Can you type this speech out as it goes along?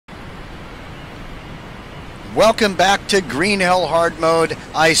Welcome back to Green Hell Hard Mode.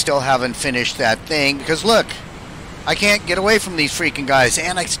 I still haven't finished that thing because look, I can't get away from these freaking guys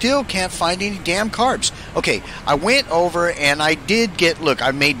and I still can't find any damn carbs. Okay, I went over and I did get, look,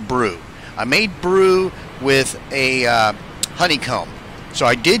 I made brew. I made brew with a honeycomb. So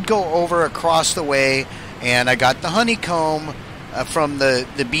I did go over across the way and I got the honeycomb from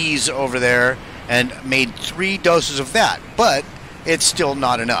the bees over there and made 3 doses of that, but it's still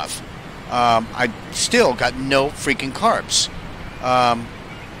not enough. I still got no freaking carbs.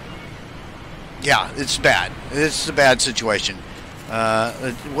 Yeah, it's bad. This is a bad situation.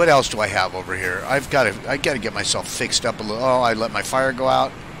 What else do I have over here? I gotta get myself fixed up a little. Oh, I let my fire go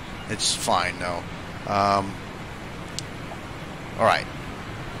out. It's fine though. All right.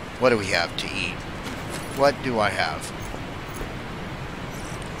 What do we have to eat? What do I have?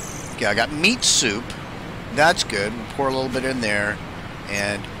 Yeah, I got meat soup. That's good. We'll pour a little bit in there,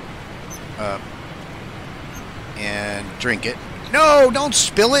 and drink it. No, don't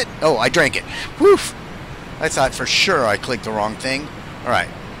spill it. Oh, I drank it. Whew. I thought for sure I clicked the wrong thing. All right.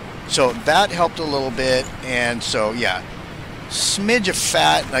 So that helped a little bit, and so yeah, smidge of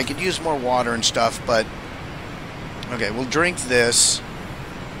fat. And I could use more water and stuff, but okay, we'll drink this.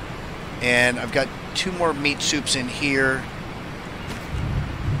 And I've got 2 more meat soups in here.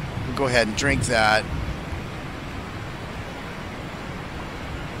 We'll go ahead and drink that.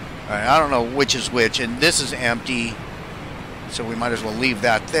 All right, I don't know which is which, and this is empty, so we might as well leave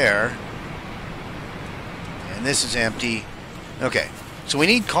that there. And this is empty. Okay, so we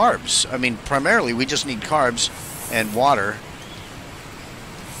need carbs. I mean, primarily we just need carbs and water.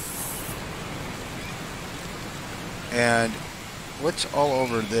 And what's all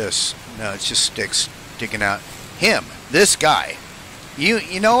over this? No, it's just sticks sticking out. Him, this guy.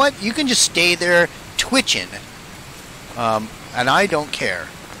 You know what? You can just stay there twitching, and I don't care.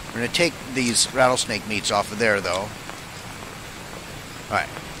 We're going to take these rattlesnake meats off of there, though. Alright,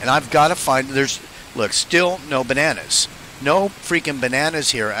 and I've got to find... Look, still no bananas. No freaking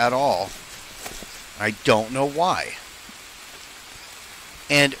bananas here at all. I don't know why.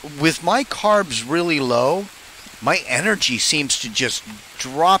 And with my carbs really low, my energy seems to just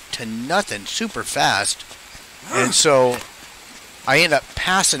drop to nothing super fast. And so I end up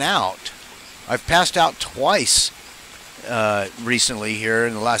passing out. I've passed out twice recently here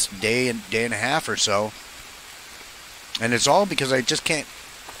in the last day and a half or so, and it's all because I can't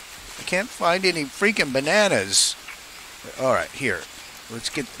find any freaking bananas. All right, here, let's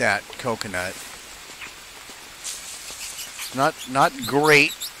get that coconut. Not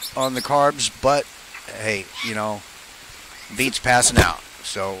great on the carbs, but hey, you know, beats passing out.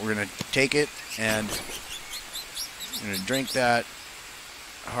 So we're gonna take it and we're gonna drink that,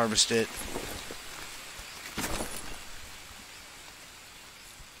 harvest it.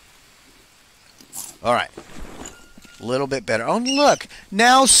 Alright. A little bit better. Oh, look.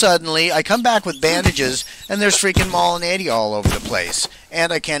 Now suddenly I come back with bandages and there's freaking Molyneux all over the place.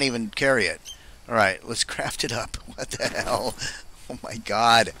 And I can't even carry it. Alright, let's craft it up. What the hell? Oh my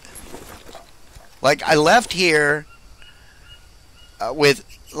god. Like, I left here with,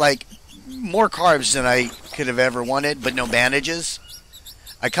 like, more carbs than I could have ever wanted, but no bandages.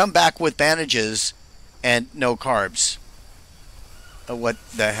 I come back with bandages and no carbs. What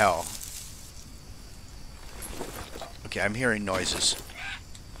the hell? Okay, I'm hearing noises.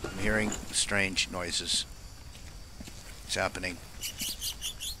 I'm hearing strange noises. It's happening.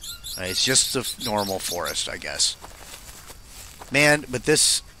 It's just the normal forest, I guess. Man, but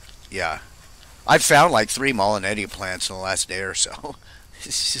this... Yeah. I've found like 3 Molyneux plants in the last day or so.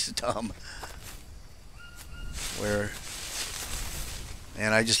 It's just dumb. Where...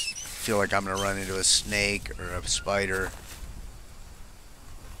 Man, I just feel like I'm going to run into a snake or a spider.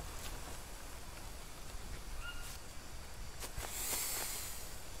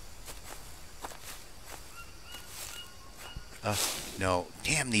 No.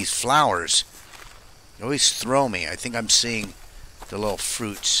 Damn, these flowers. They always throw me. I think I'm seeing the little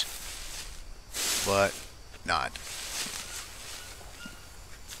fruits. But not.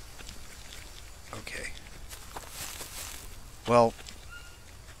 Okay. Well,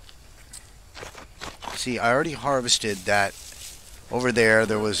 see, I already harvested that. Over there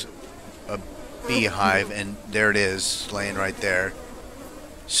was a beehive, and there it is, laying right there.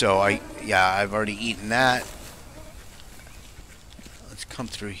 So I've already eaten that. Come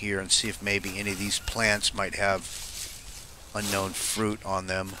through here and see if maybe any of these plants might have unknown fruit on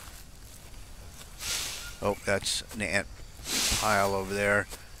them. Oh, that's an ant pile over there.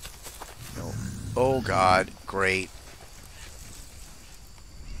 No. Oh god, great.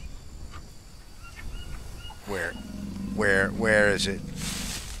 Where is it?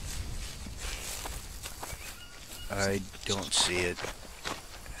 I don't see it.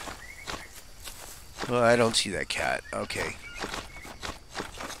 Well, I don't see that cat. Okay.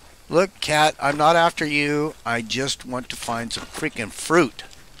 Look, cat, I'm not after you. I just want to find some freaking fruit.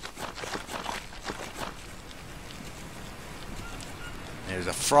 There's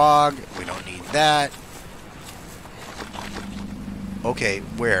a frog. We don't need that. Okay,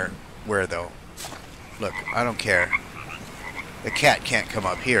 where? Where, though? Look, I don't care. The cat can't come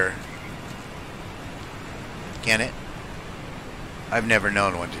up here. Can it? I've never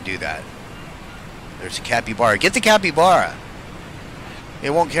known one to do that. There's a capybara. Get the capybara! It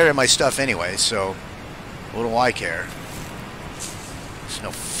won't carry my stuff anyway, so what do I care? It's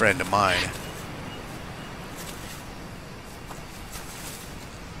no friend of mine.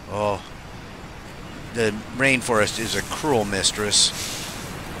 Oh, the rainforest is a cruel mistress.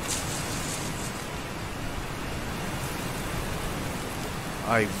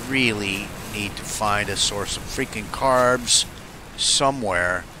 I really need to find a source of freaking carbs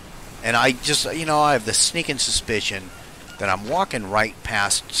somewhere. And I just, you know, I have the sneaking suspicion that I'm walking right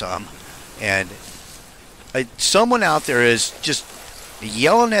past some, and someone out there is just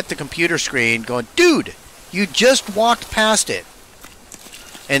yelling at the computer screen going, dude, you just walked past it.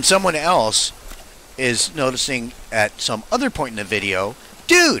 And someone else is noticing at some other point in the video,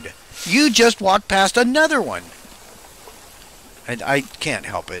 dude, you just walked past another one. And I can't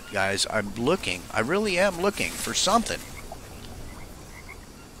help it, guys. I'm looking. I really am looking for something.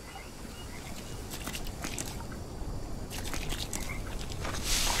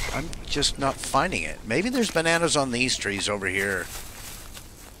 I'm just not finding it. Maybe there's bananas on these trees over here.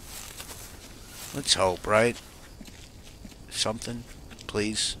 Let's hope, right? Something,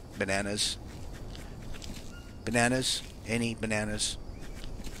 please. Bananas. Bananas? Any bananas?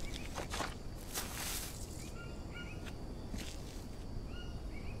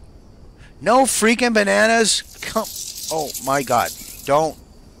 No freaking bananas? Come. Oh my god. Don't.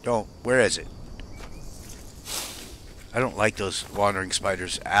 Where is it? I don't like those wandering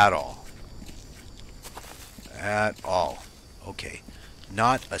spiders at all. At all. Okay.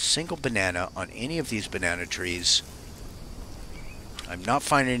 Not a single banana on any of these banana trees. I'm not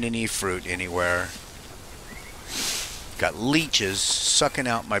finding any fruit anywhere. Got leeches sucking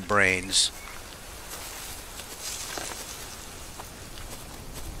out my brains.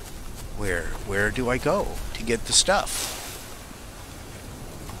 Where do I go to get the stuff?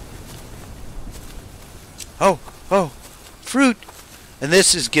 Oh, fruit. And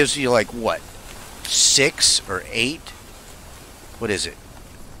this gives you like what? 6 or 8? What is it?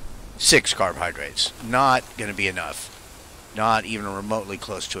 6 carbohydrates. Not going to be enough. Not even remotely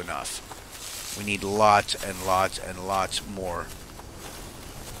close to enough. We need lots and lots and lots more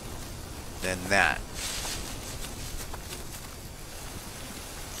than that.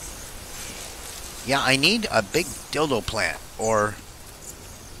 Yeah, I need a big dildo plant or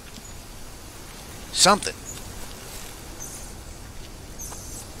something.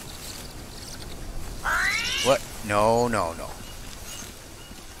 What? No.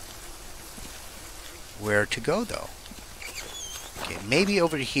 Where to go, though? Okay, maybe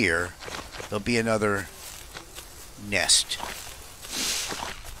over here there'll be another nest.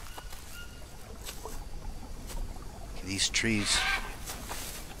 Okay, these trees.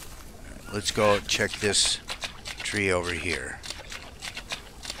 Let's go check this tree over here.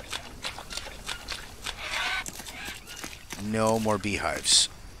 No more beehives.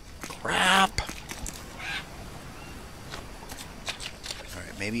 Crap!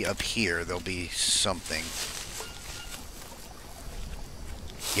 Alright, maybe up here there'll be something.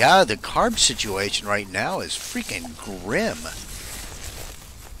 Yeah, the carb situation right now is freaking grim.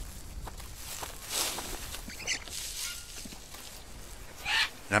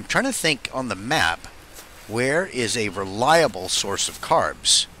 And I'm trying to think on the map, where is a reliable source of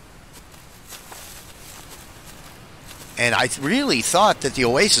carbs? And I really thought that the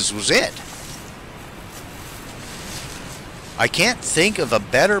oasis was it. I can't think of a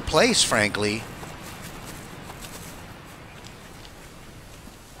better place, frankly.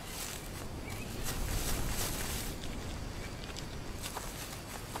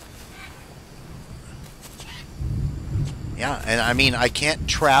 Yeah, and I mean, I can't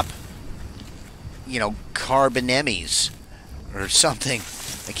trap, you know, carb anemones or something.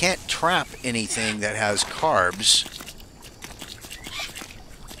 I can't trap anything that has carbs.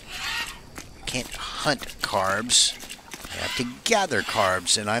 I can't hunt carbs. I have to gather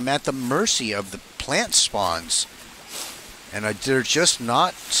carbs, and I'm at the mercy of the plant spawns. And they're just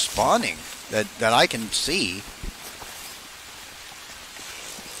not spawning that I can see.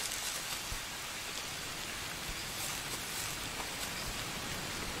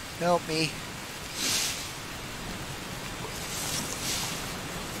 Help me.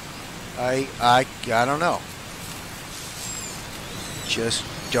 I don't know. Just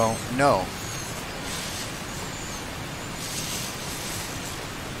don't know.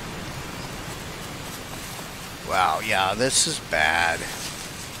 Wow, yeah, this is bad.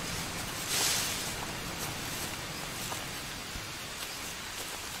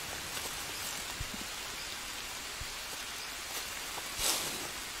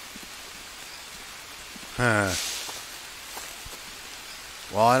 Huh.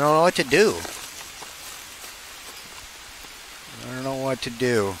 Well, I don't know what to do. I don't know what to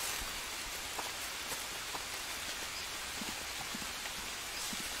do.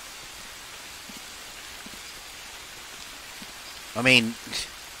 I mean,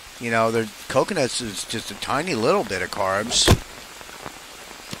 you know, the coconuts is just a tiny little bit of carbs.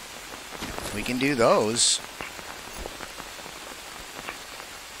 We can do those.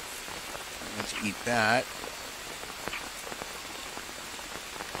 Let's eat that.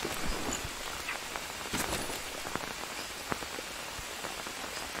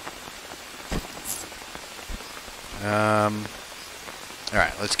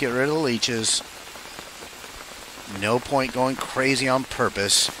 Alright, let's get rid of the leeches. No point going crazy on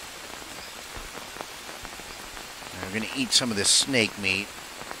purpose. We're going to eat some of this snake meat.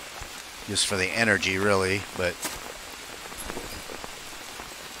 Just for the energy, really, but...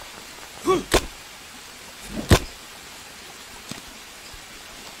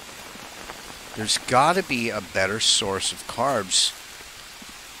 There's got to be a better source of carbs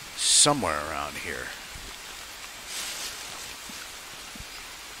somewhere around here.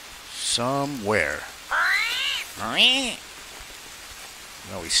 Somewhere.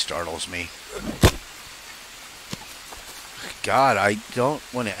 Oh, he startles me. God, I don't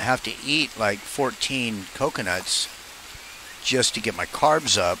want to have to eat like 14 coconuts just to get my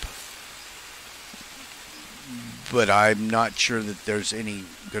carbs up. But I'm not sure that there's going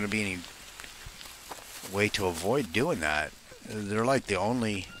to be any way to avoid doing that. They're like the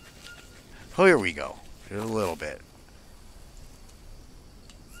only... Oh, here we go. Just a little bit.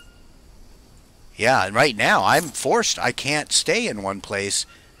 Yeah, and right now I'm forced. I can't stay in one place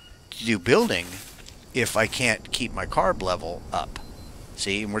to do building if I can't keep my carb level up.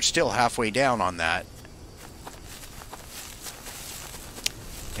 See, and we're still halfway down on that.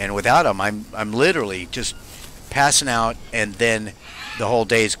 And without them, I'm literally just passing out, and then the whole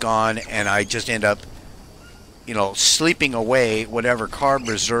day's gone, and I just end up, you know, sleeping away whatever carb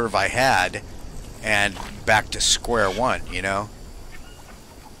reserve I had, and back to square one, you know?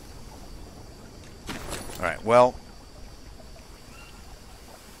 Alright, well,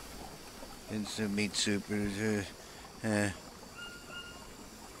 instant meat soup.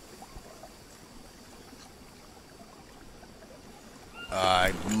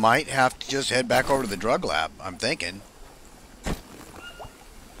 I might have to just head back over to the drug lab, I'm thinking.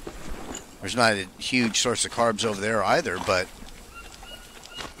 There's not a huge source of carbs over there either, but...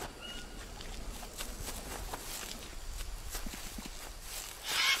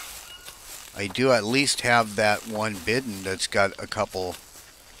 I do at least have that one bidden that's got a couple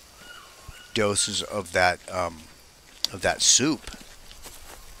doses of that soup.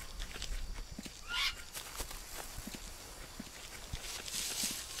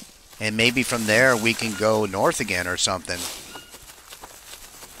 And maybe from there we can go north again or something.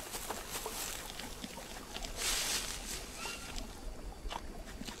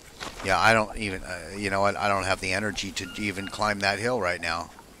 Yeah, I don't even, you know what, I don't have the energy to even climb that hill right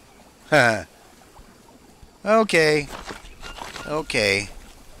now. Okay. Okay.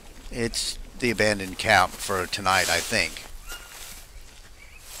 It's the abandoned camp for tonight, I think.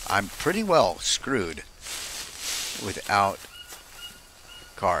 I'm pretty well screwed without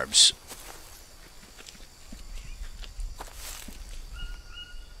carbs.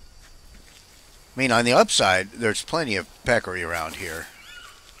 I mean, on the upside, there's plenty of peccary around here.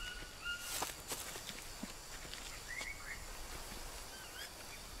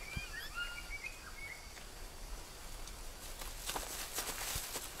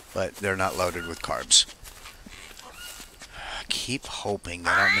 But they're not loaded with carbs. I keep hoping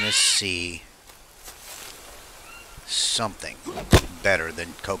that I'm going to see something better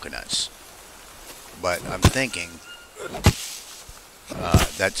than coconuts. But I'm thinking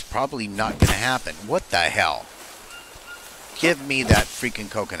that's probably not going to happen. What the hell? Give me that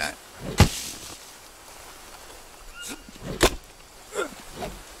freaking coconut.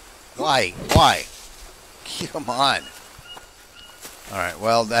 Why? Why? Come on. Alright,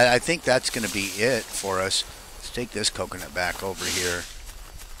 well, I think that's going to be it for us. Let's take this coconut back over here.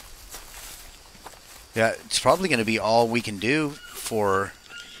 Yeah, it's probably going to be all we can do for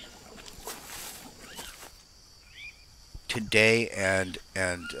today and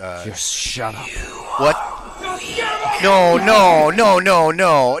Just shut up. what? No, no, no, no,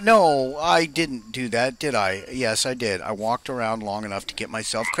 no, no. I didn't do that, did I? Yes, I did. I walked around long enough to get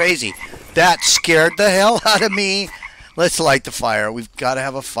myself crazy. That scared the hell out of me. Let's light the fire. We've got to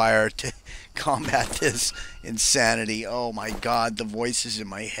have a fire to combat this insanity. Oh my God, the voices in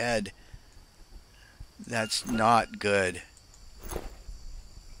my head. That's not good.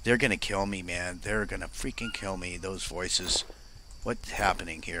 They're going to kill me, man. They're going to freaking kill me, those voices. What's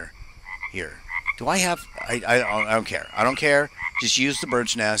happening here? Here. Do I have... I don't care. I don't care. Just use the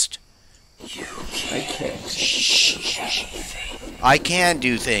bird's nest. You can't. Shh. I can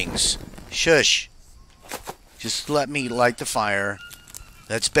do things. Shush. Just let me light the fire.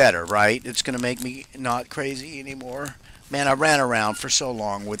 That's better, right? It's going to make me not crazy anymore. Man, I ran around for so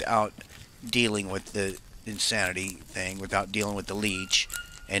long without dealing with the insanity thing, without dealing with the leech.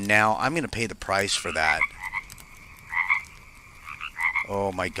 And now I'm going to pay the price for that.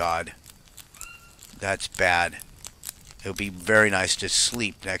 Oh my God. That's bad. It would be very nice to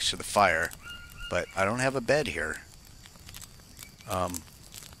sleep next to the fire. But I don't have a bed here.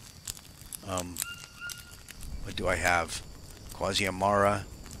 What do I have? Quasi-Amara.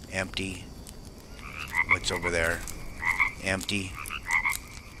 Empty. What's over there? Empty.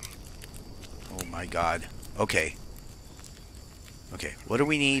 Oh my God. Okay. Okay, what do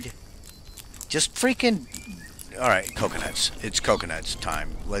we need? Just freaking... Alright, coconuts. It's coconuts time.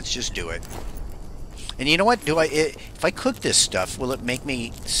 Let's just do it. And you know what? If I cook this stuff, will it make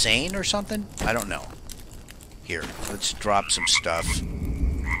me sane or something? I don't know. Here, let's drop some stuff.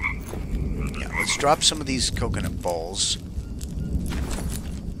 Yeah, let's drop some of these coconut balls.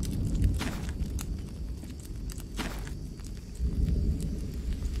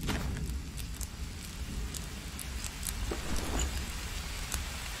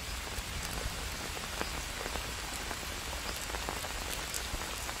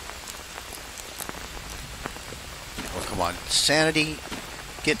 Come on, sanity,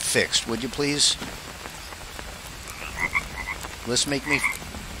 get fixed, would you please? Let's make me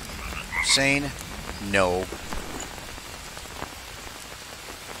sane. No.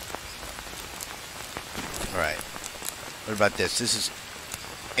 Alright. What about this? This is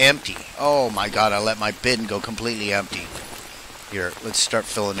empty. Oh my God, I let my bin go completely empty. Here, let's start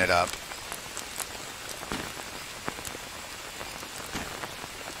filling it up.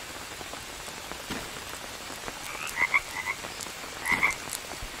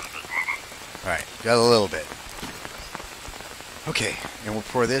 Alright, got a little bit. Okay, and we'll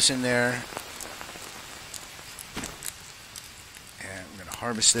pour this in there. And I'm going to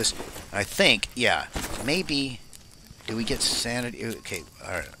harvest this. I think, yeah, maybe... Do we get sanity? Okay,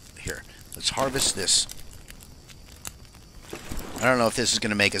 alright, here. Let's harvest this. I don't know if this is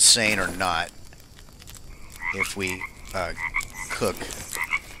going to make us sane or not. If we cook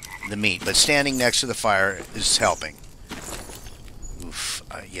the meat. But standing next to the fire is helping. Oof,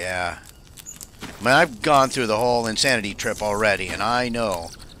 yeah. I mean, I've gone through the whole insanity trip already, and I know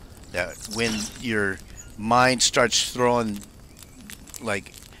that when your mind starts throwing,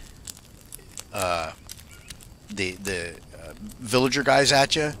 like, the villager guys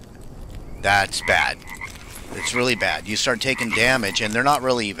at you, that's bad. It's really bad. You start taking damage, and they're not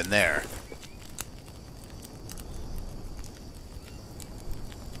really even there.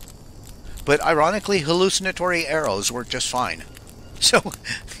 But ironically, hallucinatory arrows work just fine. So,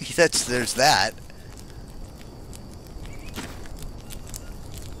 there's that.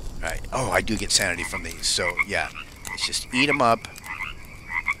 Alright. Oh, I do get sanity from these. So, yeah. Let's just eat them up.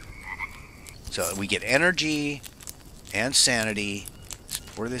 So, we get energy and sanity. Let's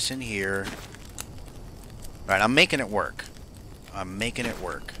pour this in here. Alright, I'm making it work. I'm making it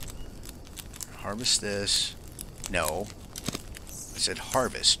work. Harvest this. No. I said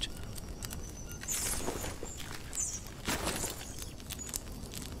harvest.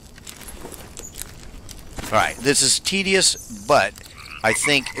 Alright, this is tedious, but I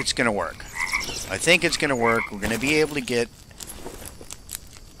think it's going to work. I think it's going to work. We're going to be able to get...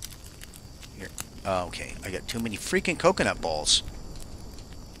 Here. Oh, okay, I got too many freaking coconut balls.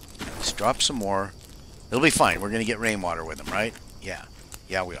 Let's drop some more. It'll be fine. We're going to get rainwater with them, right? Yeah.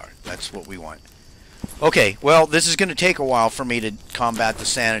 Yeah, we are. That's what we want. Okay, well, this is going to take a while for me to combat the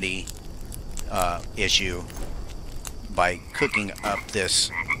sanity issue by cooking up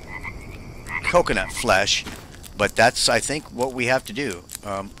this coconut flesh, but that's, I think, what we have to do.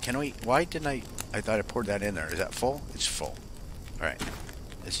 Can we... Why didn't I thought I poured that in there. Is that full? It's full. Alright.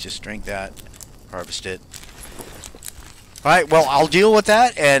 Let's just drink that. Harvest it. Alright, well, I'll deal with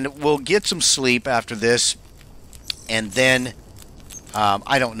that, and we'll get some sleep after this, and then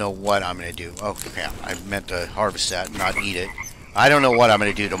I don't know what I'm going to do. Oh, okay, I meant to harvest that, not eat it. I don't know what I'm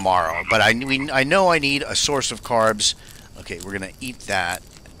going to do tomorrow, but I know I need a source of carbs. Okay, we're going to eat that,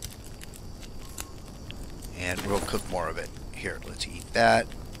 and we'll cook more of it. Here, let's eat that.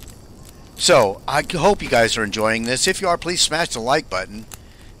 So, I hope you guys are enjoying this. If you are, please smash the like button.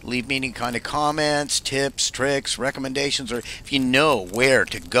 Leave me any kind of comments, tips, tricks, recommendations, or if you know where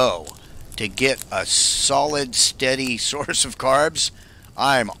to go to get a solid, steady source of carbs,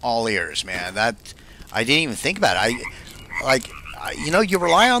 I'm all ears, man. That I didn't even think about it. You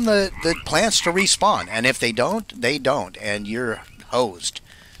rely on the plants to respawn, and if they don't, they don't, and you're hosed.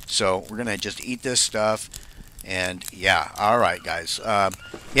 So we're gonna just eat this stuff, and yeah, all right, guys.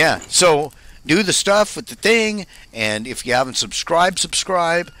 Yeah, so do the stuff with the thing, and if you haven't subscribed,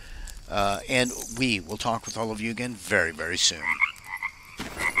 subscribe, and we will talk with all of you again very, very soon.